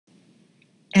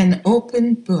An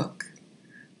open book.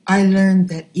 I learned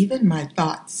that even my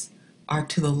thoughts are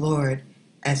to the Lord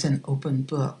as an open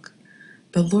book.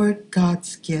 The Lord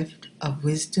God's gift of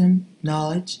wisdom,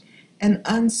 knowledge, and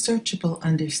unsearchable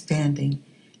understanding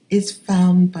is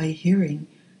found by hearing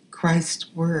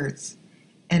Christ's words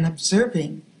and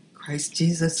observing Christ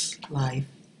Jesus' life.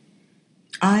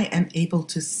 I am able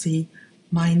to see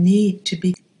my need to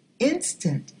be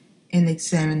instant in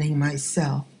examining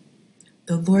myself.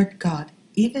 The Lord God,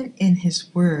 even in His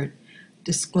Word,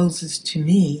 discloses to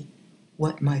me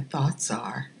what my thoughts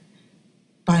are.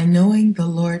 By knowing the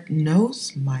Lord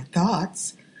knows my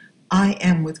thoughts, I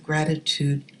am with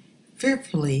gratitude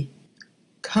fearfully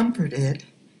comforted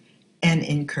and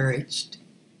encouraged.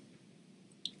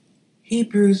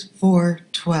 Hebrews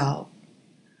 4:12.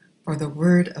 For the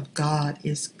word of God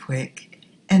is quick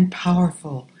and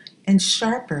powerful and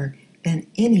sharper than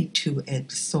any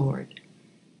two-edged sword,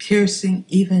 piercing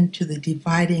even to the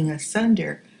dividing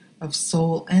asunder of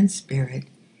soul and spirit,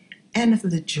 and of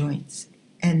the joints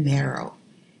and marrow,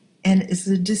 and is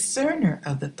the discerner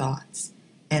of the thoughts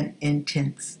and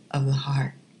intents of the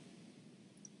heart.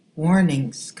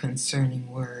 Warnings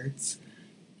concerning words.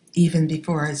 Even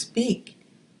before I speak,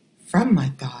 from my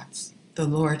thoughts, the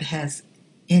Lord has,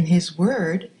 in His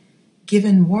Word,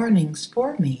 given warnings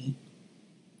for me.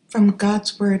 From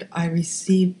God's Word I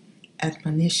receive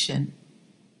admonition,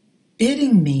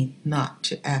 bidding me not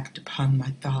to act upon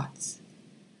my thoughts.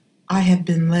 I have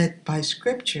been led by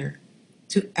Scripture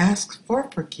to ask for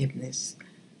forgiveness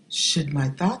should my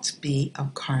thoughts be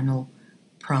of carnal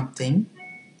prompting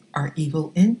or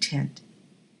evil intent.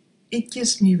 It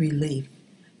gives me relief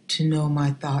to know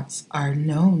my thoughts are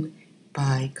known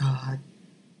by God,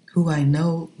 who I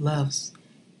know loves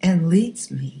and leads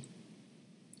me.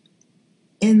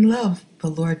 In love, the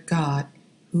Lord God,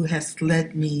 who has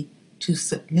led me to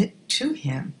submit to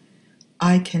Him,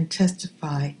 I can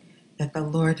testify that the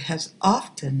Lord has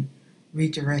often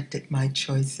redirected my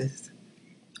choices,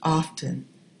 often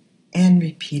and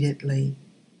repeatedly.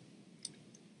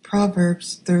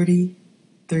 Proverbs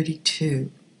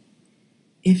 30:32.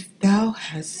 If thou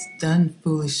hast done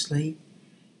foolishly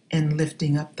in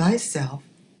lifting up thyself,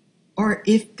 or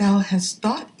if thou hast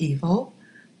thought evil,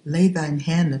 lay thine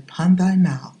hand upon thy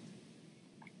mouth.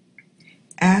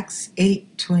 Acts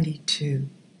 8:22.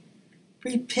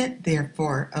 Repent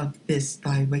therefore of this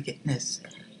thy wickedness,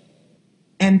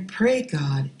 and pray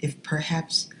God if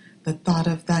perhaps the thought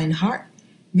of thine heart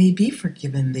may be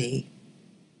forgiven thee.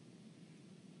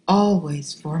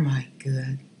 Always for my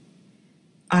good.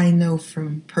 I know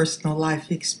from personal life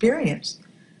experience,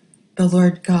 the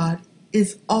Lord God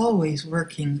is always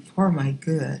working for my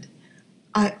good.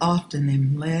 I often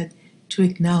am led to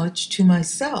acknowledge to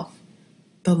myself,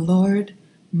 the Lord,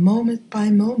 moment by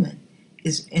moment,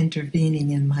 is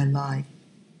intervening in my life.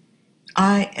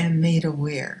 I am made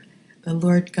aware the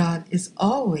Lord God is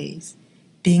always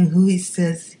being who He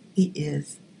says He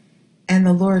is, and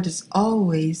the Lord is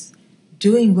always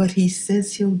doing what He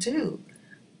says He'll do.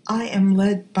 I am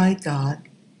led by God,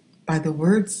 by the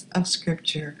words of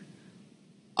Scripture,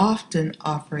 often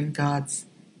offering God's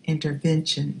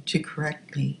intervention to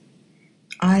correct me.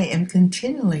 I am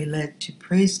continually led to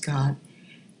praise God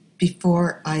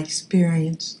before I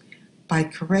experience by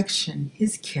correction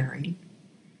His caring.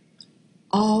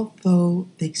 Although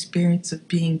the experience of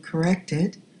being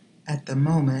corrected at the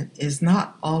moment is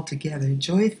not altogether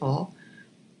joyful,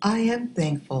 I am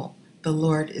thankful the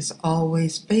Lord is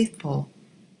always faithful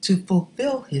to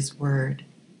fulfill His word.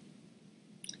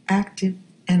 Active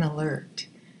and alert.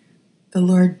 The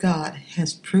Lord God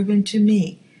has proven to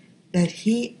me that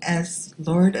He, as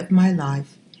Lord of my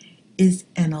life, is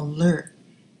an alert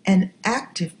and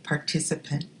active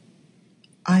participant.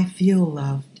 I feel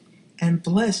loved and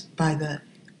blessed by the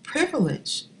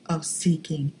privilege of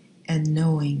seeking and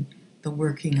knowing the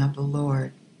working of the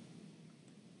Lord.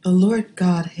 The Lord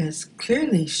God has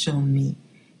clearly shown me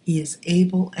He is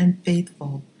able and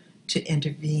faithful to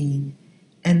intervene,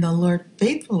 and the Lord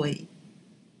faithfully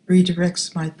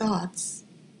redirects my thoughts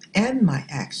and my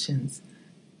actions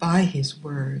by His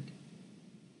word.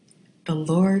 The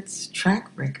Lord's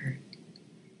track record.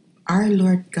 Our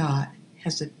Lord God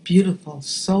has a beautiful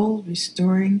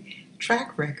soul-restoring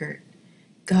track record.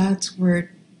 God's word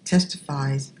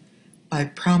testifies by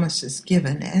promises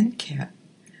given and kept.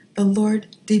 The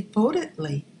Lord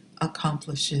devotedly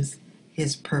accomplishes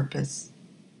His purpose.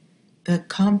 The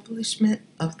accomplishment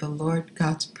of the Lord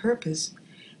God's purpose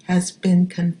has been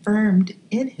confirmed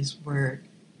in His word.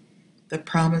 The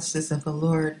promises of the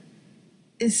Lord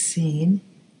is seen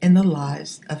in the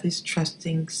lives of His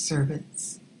trusting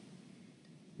servants.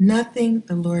 Nothing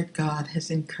the Lord God has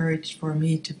encouraged for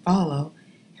me to follow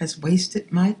has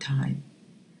wasted my time.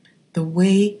 The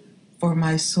way for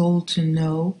my soul to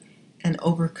know and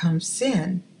overcome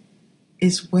sin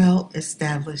is well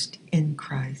established in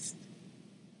Christ.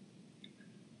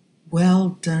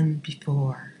 Well done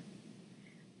before.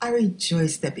 I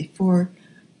rejoice that before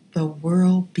the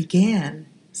world began,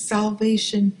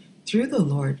 salvation through the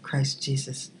Lord Christ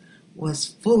Jesus was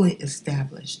fully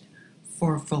established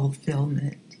for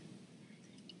fulfillment.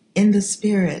 In the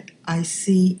Spirit, I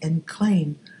see and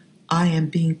claim I am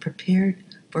being prepared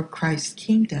for Christ's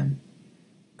kingdom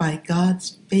by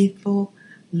God's faithful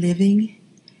living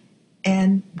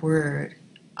and word.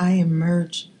 I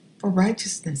emerge for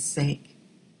righteousness' sake.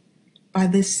 By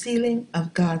the sealing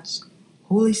of God's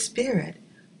Holy Spirit,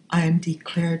 I am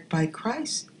declared by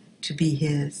Christ to be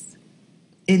His.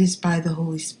 It is by the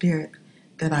Holy Spirit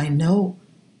that I know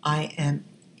I am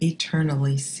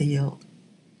eternally sealed.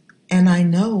 And I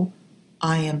know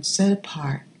I am set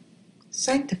apart,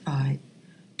 sanctified,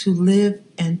 to live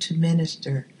and to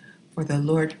minister for the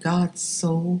Lord God's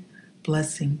soul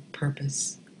blessing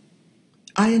purpose.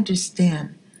 I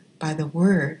understand by the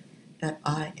word that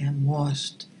I am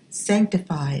washed,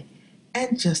 sanctified,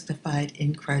 and justified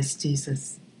in Christ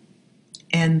Jesus.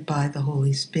 And by the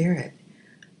Holy Spirit,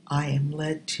 I am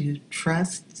led to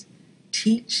trust,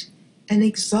 teach, and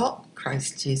exalt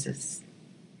Christ Jesus.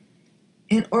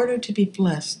 In order to be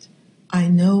blessed, I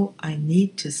know I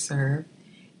need to serve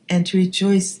and to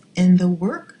rejoice in the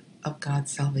work of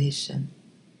God's salvation.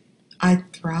 I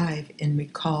thrive in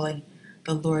recalling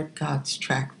the Lord God's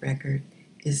track record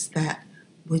is that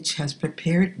which has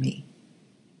prepared me.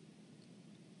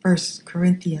 1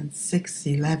 Corinthians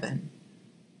 6:11.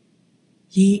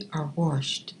 Ye are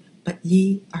washed, but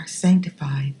ye are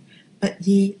sanctified, but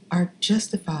ye are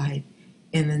justified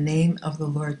in the name of the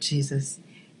Lord Jesus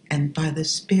and by the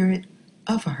Spirit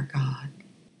of our God.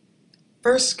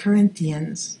 1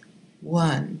 Corinthians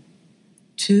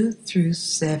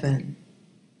 1:2-7.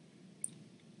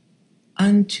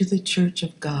 Unto the church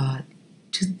of God,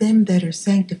 to them that are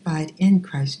sanctified in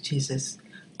Christ Jesus,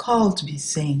 called to be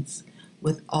saints,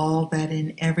 with all that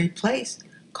in every place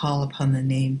call upon the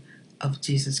name of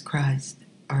Jesus Christ,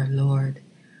 our Lord,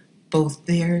 both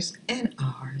theirs and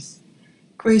ours.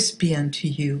 Grace be unto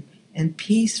you, and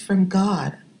peace from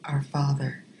God our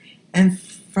Father, and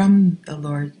from the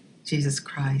Lord Jesus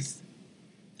Christ.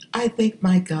 I thank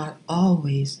my God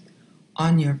always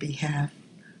on your behalf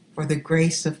for the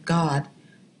grace of God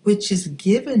which is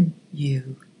given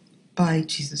you by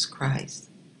Jesus Christ,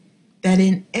 that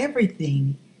in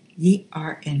everything ye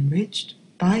are enriched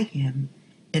by him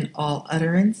in all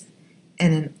utterance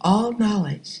and in all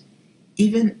knowledge,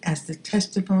 even as the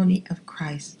testimony of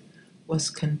Christ was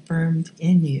confirmed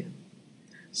in you,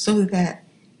 so that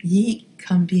ye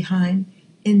come behind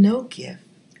in no gift,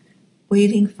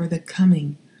 waiting for the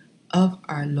coming of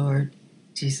our Lord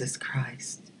Jesus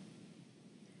Christ.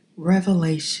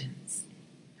 Revelations.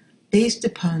 Based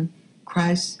upon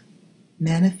Christ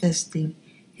manifesting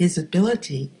his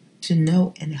ability to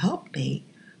know and help me,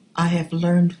 I have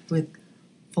learned with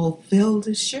fulfilled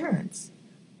assurance,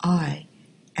 I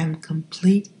am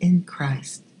complete in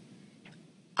Christ.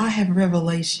 I have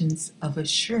revelations of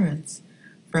assurance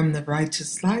from the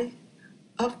righteous life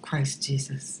of Christ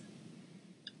Jesus.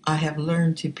 I have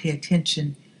learned to pay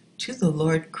attention to the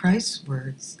Lord Christ's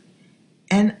words,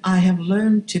 and I have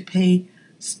learned to pay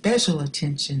special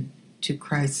attention to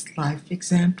Christ's life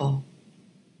example.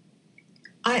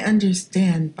 I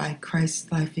understand by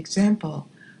Christ's life example,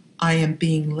 I am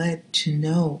being led to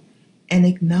know and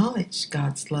acknowledge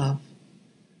God's love.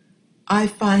 I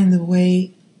find the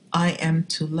way I am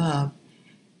to love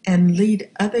and lead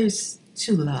others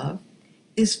to love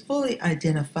is fully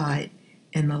identified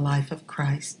in the life of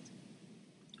Christ.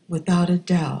 Without a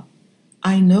doubt,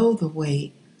 I know the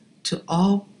way to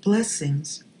all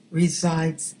blessings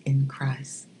resides in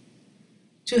Christ.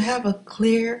 To have a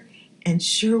clear and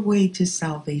sure way to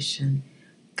salvation,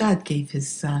 God gave his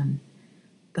Son.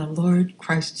 The Lord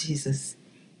Christ Jesus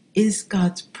is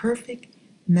God's perfect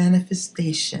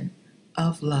manifestation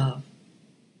of love.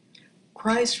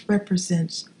 Christ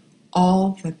represents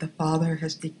all that the Father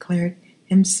has declared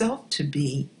himself to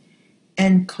be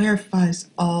and clarifies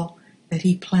all that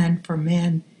he planned for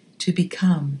man to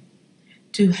become,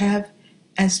 to have,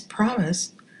 as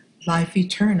promised, life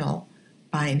eternal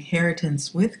by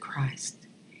inheritance with Christ,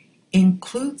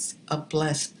 includes a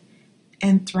blessed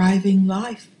and thriving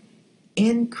life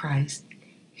in Christ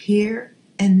here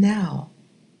and now.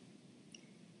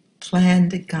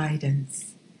 Planned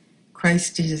guidance.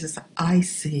 Christ Jesus, I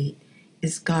see,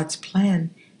 is God's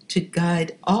plan to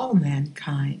guide all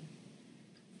mankind.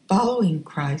 Following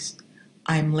Christ,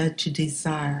 I am led to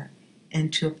desire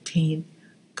and to obtain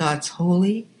God's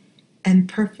holy and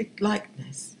perfect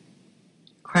likeness.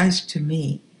 Christ to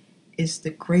me is the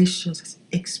gracious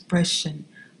expression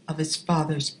of his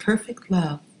Father's perfect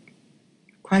love.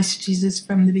 Christ Jesus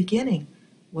from the beginning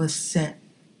was sent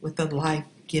with the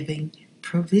life-giving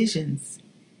provisions.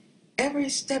 Every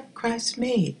step Christ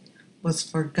made was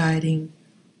for guiding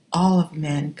all of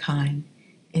mankind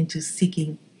into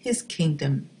seeking his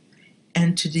kingdom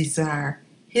and to desire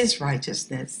his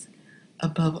righteousness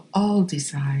above all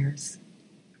desires.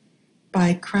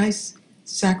 By Christ's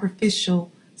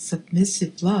sacrificial,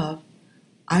 submissive love,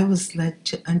 I was led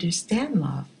to understand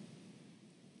love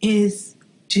is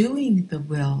doing the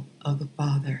will of the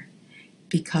Father.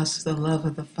 Because of the love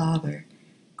of the Father,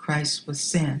 Christ was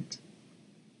sent.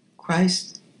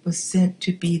 Christ was sent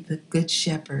to be the good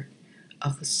shepherd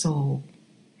of the soul.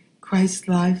 Christ's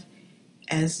life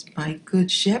as my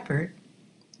good shepherd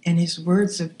and his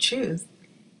words of truth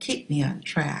keep me on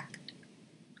track.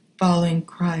 Following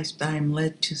Christ, I am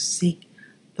led to seek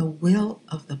the will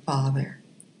of the Father.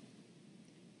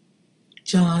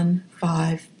 John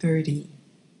 5:30.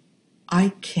 I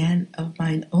can of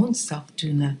mine own self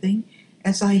do nothing.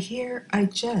 As I hear, I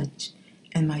judge,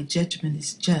 and my judgment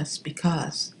is just,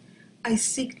 because I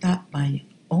seek not my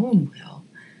own will,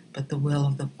 but the will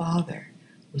of the Father,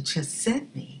 which has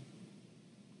sent me.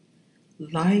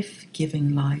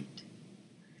 Life-giving light.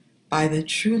 By the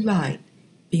true light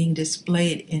being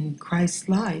displayed in Christ's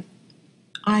life,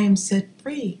 I am set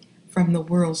free from the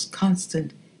world's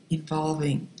constant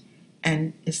evolving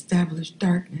and established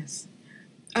darkness.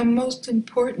 A most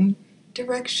important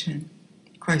direction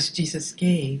Christ Jesus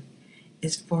gave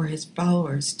is for his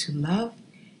followers to love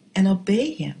and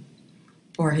obey him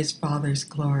for his Father's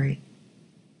glory.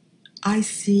 I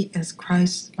see as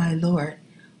Christ my Lord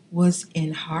was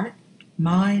in heart,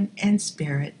 mind, and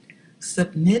spirit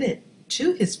submitted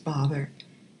to his Father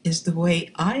is the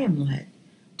way I am led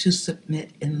to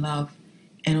submit in love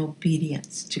and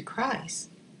obedience to Christ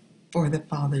for the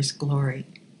Father's glory.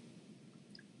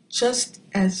 Just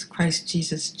as Christ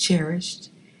Jesus cherished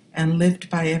and lived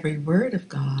by every word of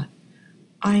God,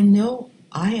 I know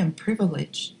I am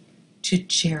privileged to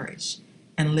cherish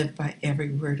and live by every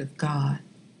word of God.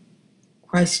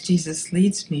 Christ Jesus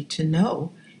leads me to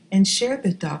know and share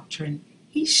the doctrine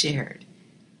he shared,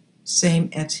 same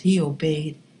as he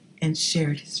obeyed and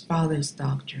shared his Father's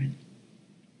doctrine.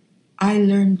 I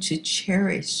learned to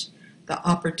cherish the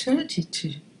opportunity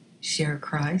to share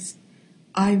Christ.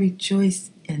 I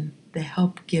rejoice in the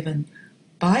help given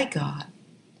by God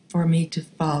for me to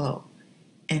follow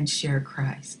and share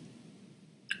Christ.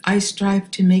 I strive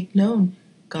to make known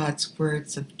God's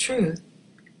words of truth.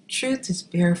 Truth is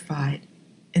verified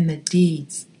in the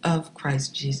deeds of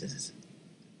Christ Jesus.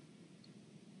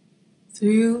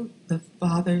 Through the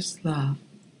Father's love,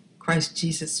 Christ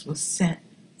Jesus was sent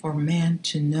for man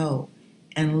to know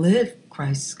and live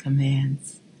Christ's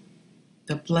commands.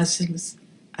 The blessings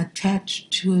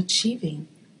attached to achieving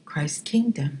Christ's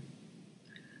kingdom.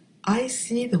 I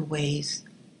see the ways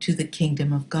to the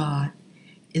kingdom of God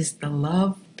is the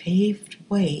love-paved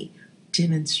way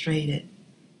demonstrated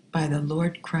by the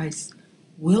Lord Christ's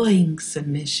willing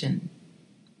submission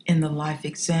in the life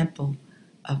example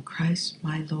of Christ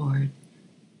my Lord.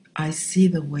 I see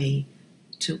the way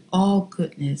to all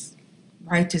goodness,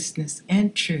 righteousness,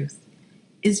 and truth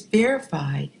is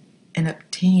verified and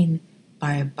obtained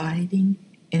by abiding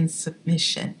in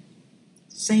submission,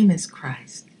 same as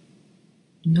Christ,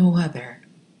 no other.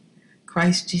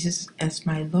 Christ Jesus as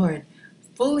my Lord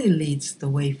fully leads the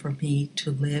way for me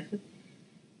to live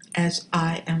as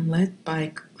I am led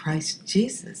by Christ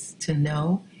Jesus to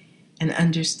know and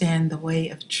understand the way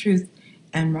of truth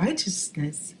and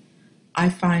righteousness. I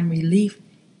find relief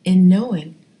in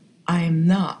knowing I am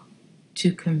not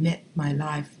to commit my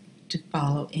life to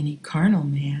follow any carnal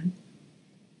man.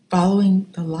 Following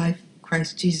the life of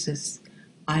Christ Jesus,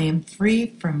 I am free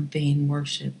from vain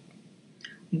worship.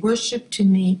 Worship to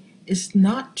me is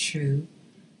not true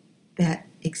that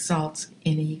exalts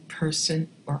any person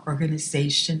or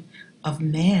organization of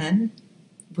man.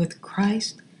 With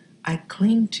Christ, I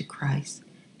cling to Christ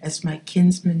as my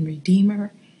kinsman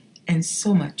redeemer and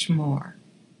so much more.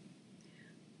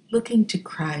 Looking to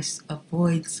Christ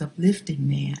avoids uplifting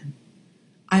man.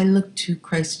 I look to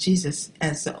Christ Jesus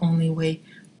as the only way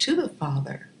to the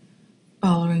Father.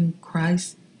 Following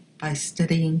Christ by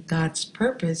studying God's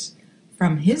purpose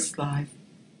from his life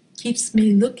keeps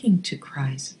me looking to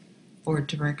Christ for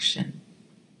direction.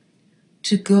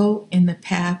 To go in the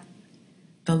path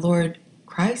the Lord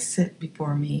Christ set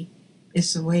before me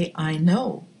is the way I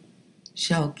know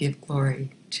shall give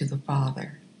glory to the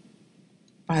Father.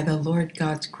 By the Lord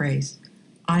God's grace,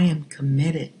 I am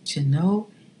committed to know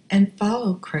and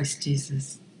follow Christ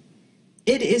Jesus.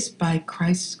 It is by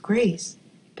Christ's grace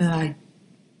that I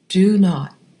do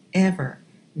not ever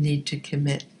need to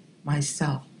commit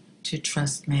myself to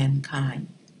trust mankind.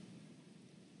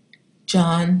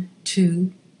 John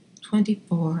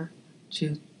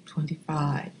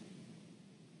 2:24-25.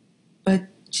 But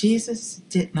Jesus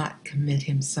did not commit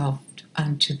himself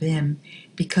unto them,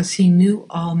 because he knew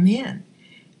all men,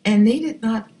 and needed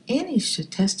not any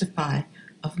should testify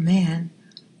of man,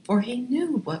 for he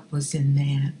knew what was in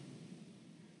man.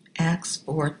 Acts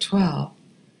 4:12.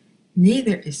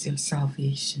 Neither is there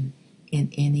salvation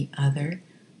in any other,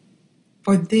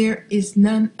 for there is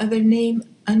none other name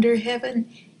under heaven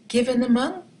given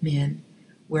among men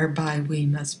whereby we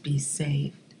must be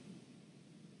saved.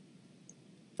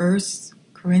 1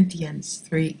 Corinthians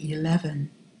 3:11.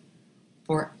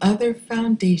 For other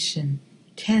foundation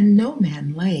can no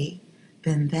man lay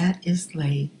than that is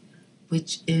laid,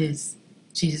 which is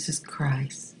Jesus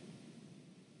Christ.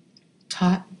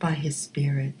 Taught by his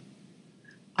Spirit,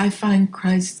 I find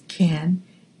Christ can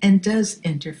and does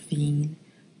intervene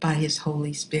by his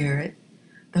Holy Spirit.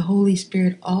 The Holy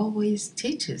Spirit always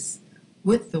teaches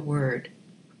with the Word.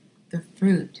 The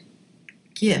fruit,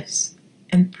 gifts,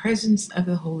 and presence of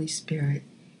the Holy Spirit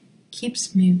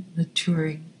keeps me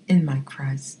maturing in my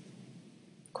Christ.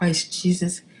 Christ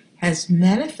Jesus has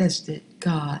manifested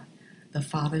God the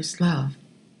Father's love.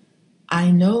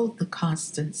 I know the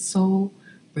constant soul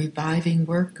reviving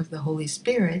work of the Holy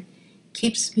Spirit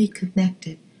keeps me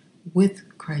connected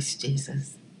with Christ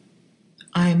Jesus.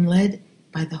 I am led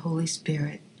by the Holy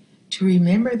Spirit to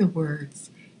remember the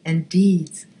words and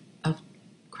deeds of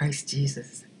Christ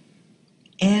Jesus.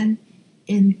 And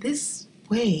in this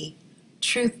way,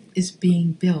 truth is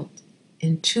being built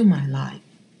into my life.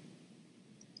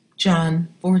 John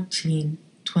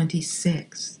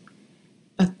 14:26.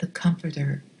 But the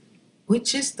Comforter,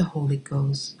 which is the Holy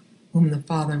Ghost, whom the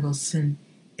Father will send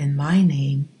in my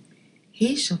name,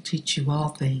 he shall teach you all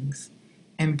things,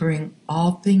 and bring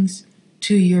all things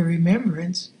to your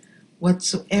remembrance,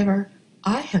 whatsoever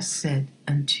I have said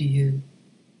unto you.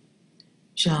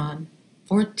 John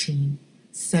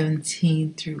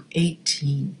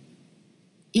 14:17-18.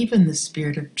 Even the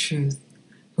Spirit of truth,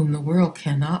 whom the world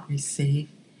cannot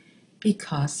receive,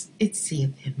 because it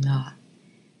seeth him not,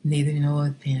 neither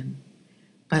knoweth him.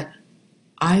 But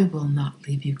I will not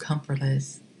leave you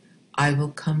comfortless. I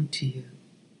will come to you.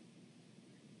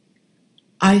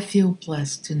 I feel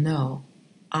blessed to know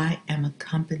I am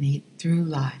accompanied through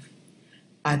life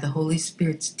by the Holy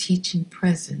Spirit's teaching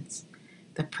presence.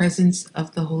 The presence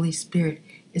of the Holy Spirit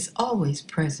is always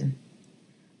present.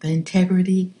 The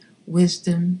integrity,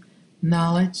 wisdom,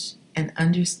 knowledge, and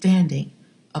understanding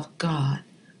of God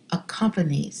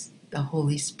accompanies the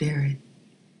Holy Spirit.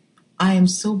 I am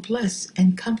so blessed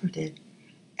and comforted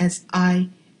as I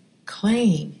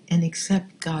claim and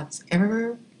accept God's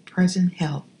ever-present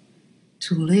help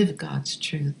to live God's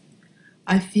truth.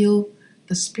 I feel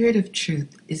the Spirit of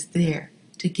truth is there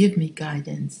to give me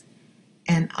guidance,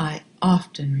 and I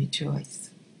often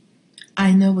rejoice.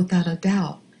 I know without a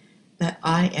doubt that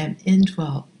I am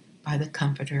indwelt by the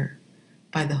Comforter,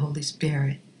 by the Holy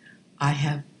Spirit. I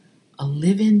have a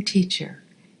live-in teacher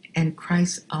and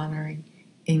Christ-honoring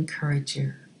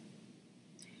encourager.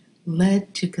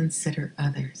 Led to consider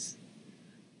others.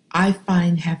 I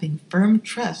find having firm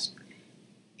trust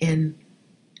in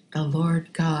the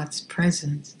Lord God's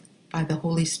presence by the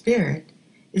Holy Spirit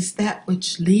is that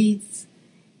which leads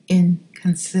in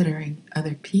considering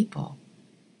other people.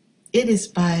 It is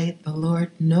by the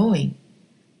Lord knowing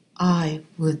I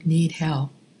would need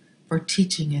help for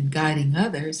teaching and guiding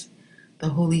others, the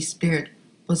Holy Spirit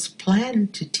was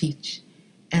planned to teach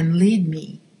and lead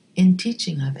me in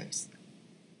teaching others.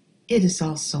 It is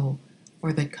also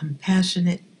for the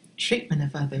compassionate treatment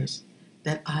of others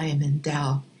that I am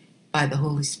endowed by the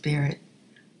Holy Spirit.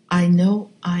 I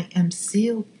know I am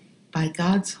sealed by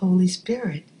God's Holy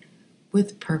Spirit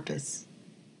with purpose.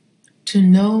 To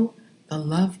know the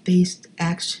love-based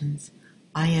actions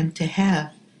I am to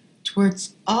have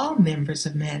towards all members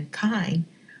of mankind,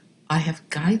 I have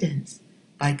guidance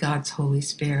by God's Holy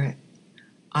Spirit.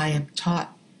 I am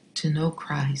taught to know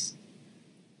Christ.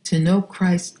 To know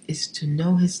Christ is to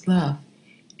know his love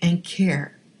and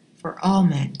care for all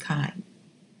mankind.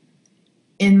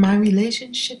 In my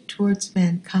relationship towards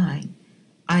mankind,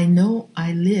 I know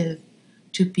I live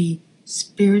to be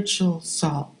spiritual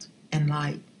salt and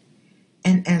light,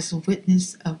 and as a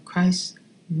witness of Christ's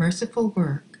merciful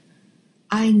work,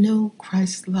 I know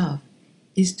Christ's love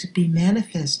is to be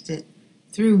manifested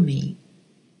through me.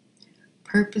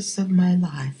 Purpose of my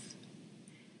life: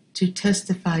 to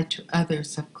testify to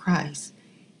others of Christ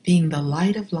being the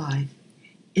light of life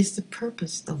is the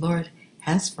purpose the Lord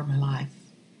has for my life.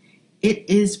 It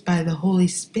is by the Holy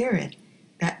Spirit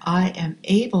that I am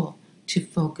able to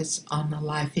focus on the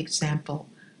life example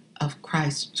of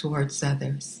Christ towards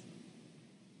others.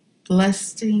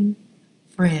 Blessing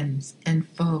friends and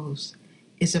foes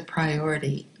is a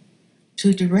priority.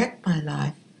 To direct my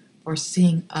life for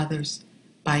seeing others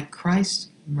by Christ's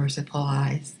merciful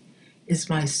eyes is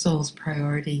my soul's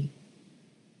priority.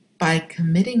 By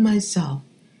committing myself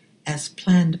as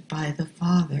planned by the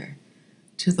Father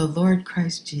to the Lord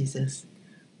Christ Jesus,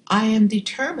 I am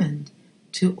determined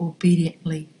to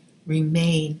obediently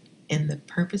remain in the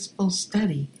purposeful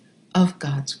study of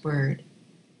God's Word.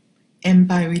 And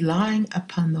by relying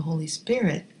upon the Holy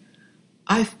Spirit,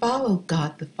 I follow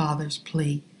God the Father's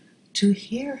plea to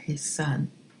hear His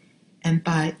Son, and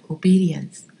by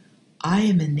obedience, I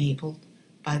am enabled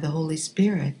by the Holy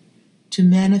Spirit to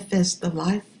manifest the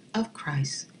life of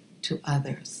Christ to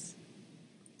others.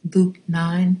 Luke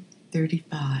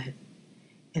 9:35.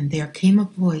 And there came a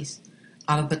voice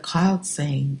out of the cloud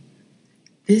saying,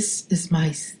 "This is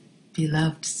my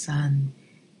beloved Son,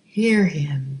 hear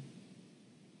him."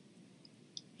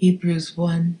 Hebrews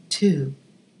 1:2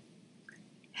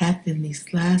 hath in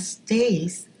these last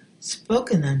days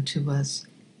spoken unto us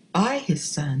by his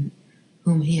Son,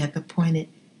 whom he hath appointed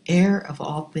heir of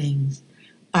all things,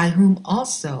 by whom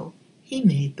also he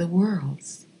made the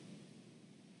worlds.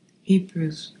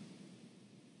 Hebrews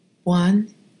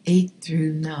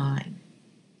 1:8-9.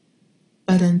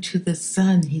 But unto the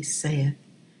Son he saith,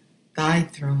 Thy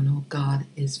throne, O God,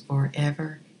 is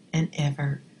forever and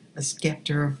ever. A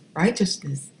scepter of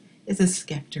righteousness is a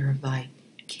scepter of thy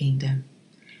kingdom.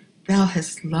 Thou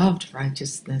hast loved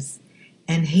righteousness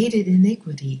and hated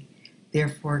iniquity.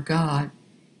 Therefore God,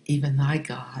 even thy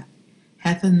God,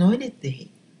 hath anointed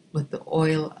thee with the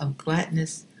oil of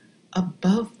gladness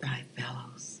above thy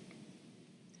fellows.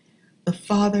 The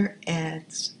Father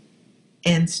adds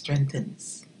and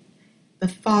strengthens. The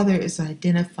Father is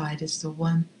identified as the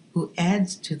one who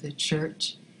adds to the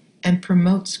church and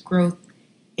promotes growth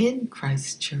in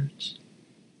Christ's church.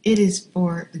 It is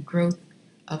for the growth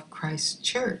of Christ's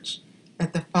church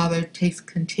that the Father takes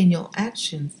continual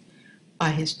actions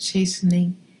by his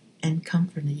chastening and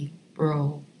comforting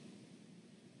role.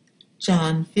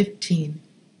 John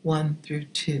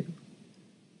 15:1-2.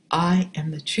 I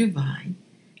am the true vine,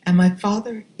 and my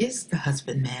Father is the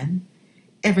husbandman.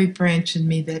 Every branch in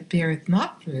me that beareth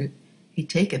not fruit, he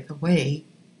taketh away,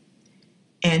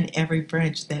 and every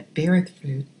branch that beareth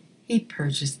fruit, he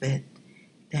purgeth it,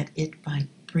 that it might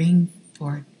bring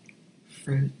forth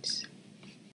fruit.